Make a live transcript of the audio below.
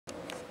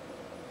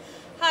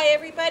Hi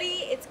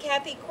everybody, it's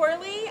Kathy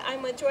Corley.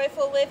 I'm with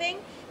Joyful Living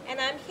and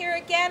I'm here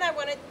again. I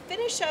want to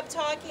finish up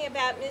talking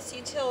about Miss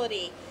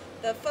Utility,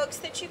 the folks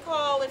that you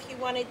call if you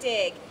want to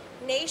dig.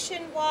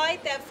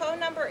 Nationwide, that phone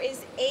number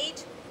is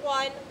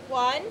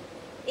 811.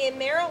 In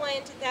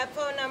Maryland, that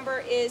phone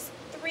number is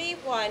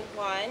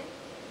 311.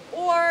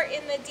 Or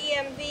in the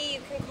DMV,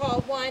 you can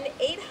call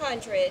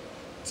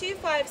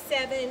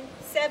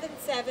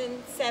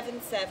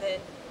 1-800-257-7777.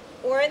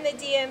 Or in the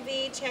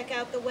DMV, check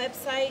out the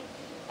website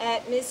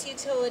at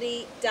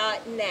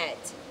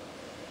missutility.net.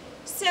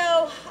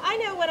 So I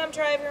know when I'm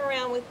driving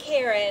around with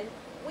Karen,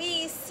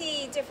 we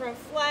see different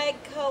flag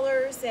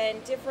colors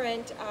and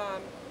different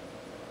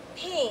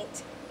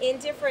paint in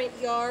different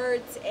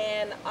yards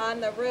and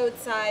on the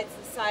roadsides,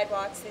 the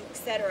sidewalks,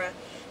 etc.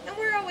 And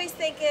we're always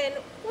thinking,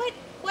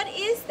 what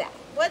is that?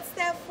 What's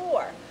that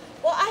for?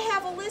 Well, I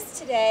have a list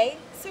today,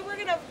 so we're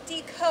going to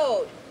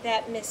decode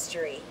that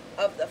mystery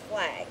of the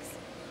flags.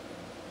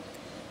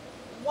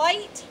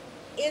 White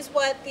is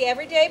what the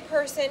everyday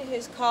person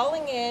who's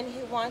calling in,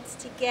 who wants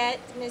to get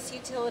Miss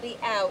Utility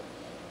out,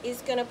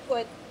 is going to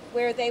put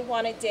where they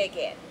want to dig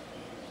in.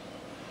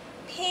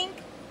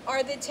 Pink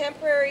are the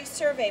temporary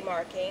survey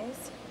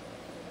markings.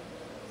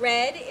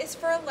 Red is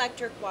for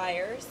electric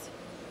wires.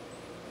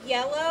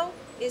 Yellow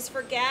is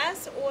for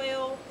gas,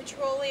 oil,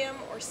 petroleum,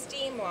 or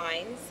steam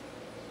lines.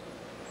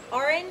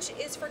 Orange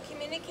is for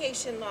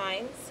communication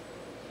lines.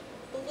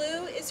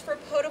 Blue is for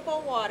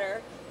potable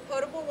water.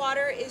 Potable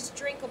water is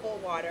drinkable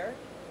water.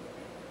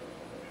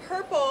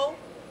 Purple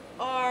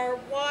are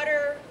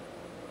water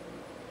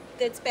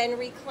that's been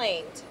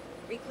reclaimed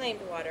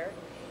water.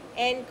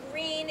 And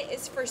green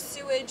is for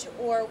sewage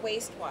or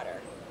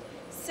wastewater.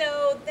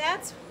 So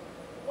that's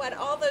what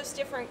all those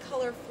different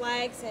color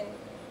flags and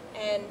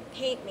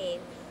paint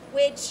mean,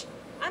 which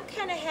I'm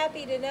kind of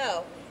happy to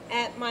know.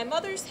 At my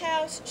mother's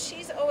house,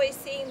 she's always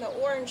seeing the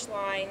orange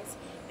lines,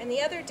 and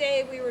the other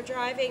day we were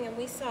driving and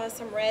we saw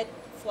some red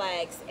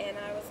flags, and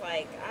I was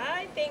like,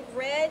 I think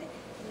red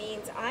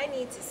means I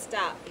need to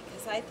stop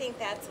because I think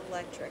that's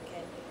electric,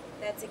 and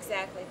that's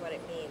exactly what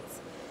it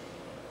means.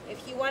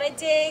 If you want to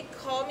dig,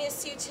 call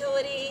Miss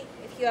Utility.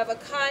 If you have a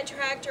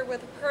contractor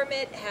with a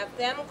permit, have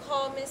them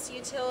call Miss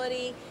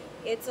Utility.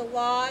 It's a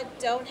law.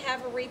 Don't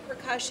have a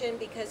repercussion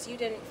because you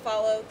didn't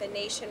follow the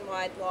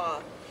nationwide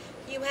law.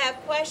 If you have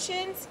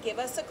questions, give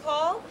us a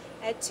call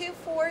at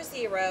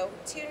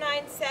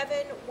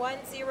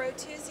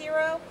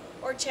 240-297-1020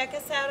 or check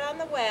us out on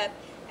the web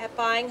at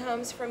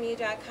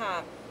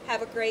buyinghomesfromu.com.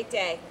 Have a great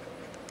day.